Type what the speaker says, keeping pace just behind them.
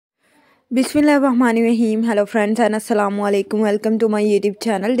Bismillahirrahmanirrahim. Hello friends and assalamu alaikum. Welcome to my YouTube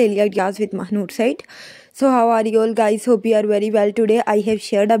channel Daily Ideas with Mahnoor Said. So how are you all guys? Hope you are very well today. I have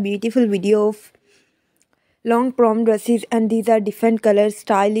shared a beautiful video of long prom dresses and these are different colors,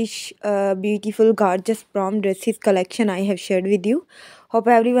 stylish, beautiful, gorgeous prom dresses collection I have shared with you. Hope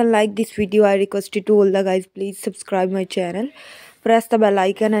everyone like this video. I requested to all the guys please subscribe my channel. Press the bell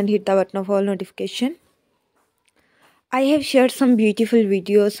icon and hit the button of all notification. I have shared some beautiful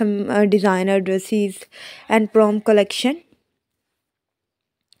videos, some designer dresses and prom collection.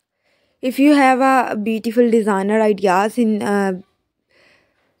 If you have a beautiful designer ideas in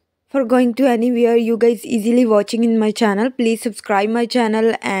for going to anywhere, you guys easily watching in my channel, please subscribe my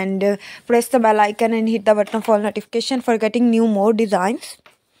channel and press the bell icon and hit the button of all notification for getting new more designs.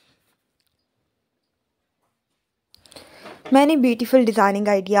 Many beautiful designing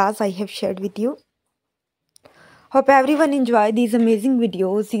ideas I have shared with you. Hope everyone enjoy these amazing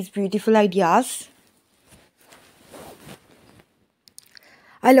videos, these beautiful ideas.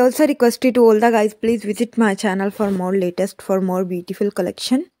 I'll also request you to all the guys please visit my channel for more latest, for more beautiful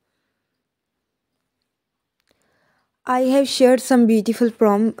collection. I have shared some beautiful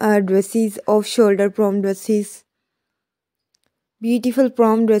prom dresses, off-shoulder prom dresses, beautiful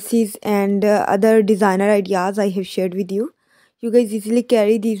prom dresses and other designer ideas I have shared with you. You guys easily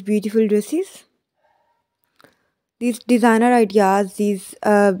carry these beautiful dresses. These designer ideas, these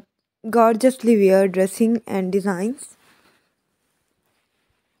gorgeously wear dressing and designs.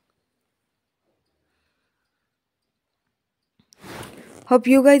 Hope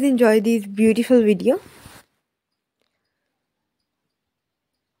you guys enjoy this beautiful video.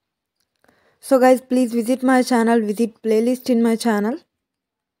 So guys, please visit my channel, visit playlist in my channel.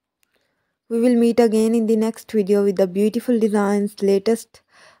 We will meet again in the next video with the beautiful designs, latest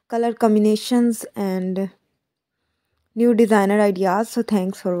color combinations and new designer ideas. So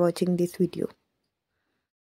thanks for watching this video.